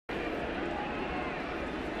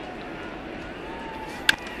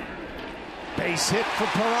Base hit for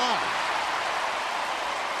Pilar.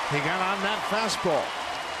 He got on that fastball.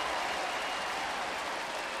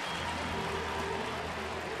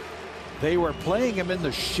 They were playing him in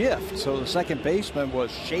the shift, so the second baseman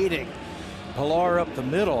was shading Pilar up the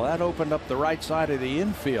middle. That opened up the right side of the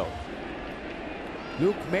infield.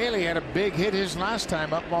 Luke Maley had a big hit his last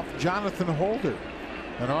time up off Jonathan Holder.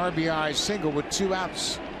 An RBI single with 2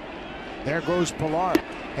 outs. There goes Pilar.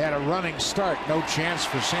 Had a running start. No chance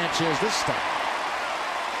for Sanchez this time.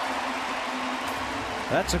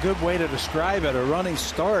 That's a good way to describe it. A running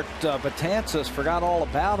start. Betances forgot all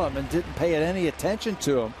about him and didn't pay any attention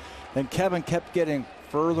to him. Then Kevin kept getting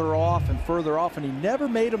further off, and he never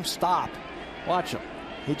made him stop. Watch him.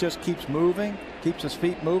 He just keeps moving, keeps his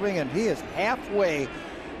feet moving, and he is halfway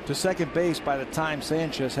to second base by the time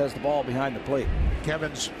Sanchez has the ball behind the plate.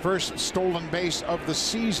 Kevin's first stolen base of the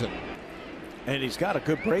season. And he's got a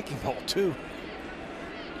good breaking ball, too.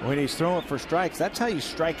 When he's throwing for strikes, that's how you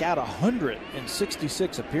strike out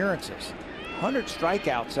 166 appearances. 100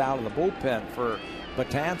 strikeouts out of the bullpen for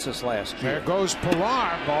Betances last year. There goes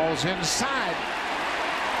Pilar. Ball's inside.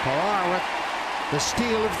 Pilar with the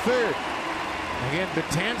steal of third. Again,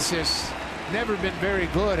 Betances never been very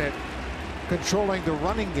good at controlling the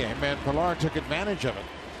running game, and Pilar took advantage of it.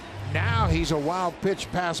 Now he's a wild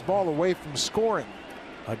pitch pass ball away from scoring.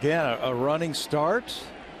 Again, a running start.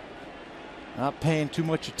 Not paying too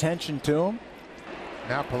much attention to him.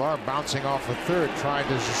 Now Pilar bouncing off the third, trying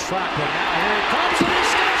to distract him. Now here he comes, and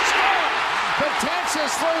he's going to score!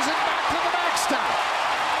 Betances throws it back to the backstop.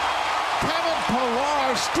 Kevin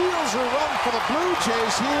Pilar steals a run for the Blue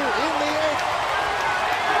Jays here in the 8th.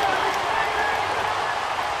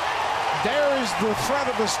 There is the threat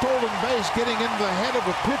of the stolen base getting in the head of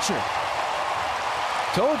a pitcher.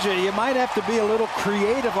 Told you, you might have to be a little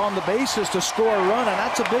creative on the bases to score a run, and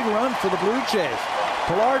that's a big run for the Blue Jays.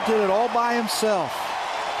 Pilar did it all by himself.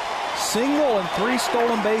 Single and 3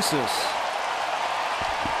 stolen bases.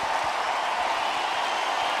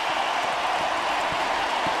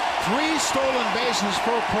 Three stolen bases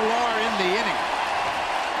for Pilar in the inning.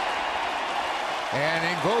 And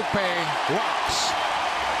Ngope walks.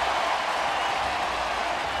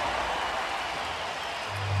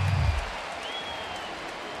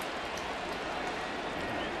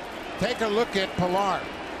 Take a look at Pilar.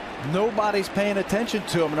 Nobody's paying attention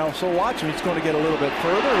to him now, so watch him. He's going to get a little bit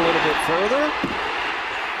further,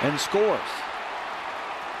 and scores.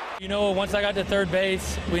 You know, once I got to third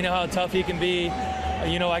base, we know how tough he can be.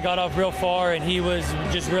 You know, I got off real far, and he was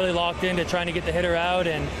just really locked into trying to get the hitter out,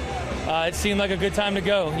 and it seemed like a good time to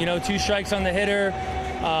go. You know, 2 strikes on the hitter,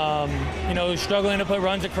 you know, struggling to put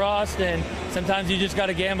runs across, and sometimes you just got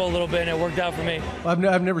to gamble a little bit, and it worked out for me.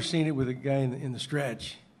 I've never seen it with a guy in the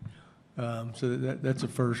stretch. So that's a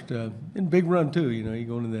first. And big run, too. You know, you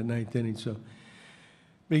go into that 9th inning. So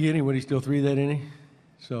big inning. What, he still 3 that inning?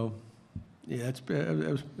 So, yeah,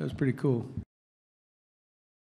 that was pretty cool.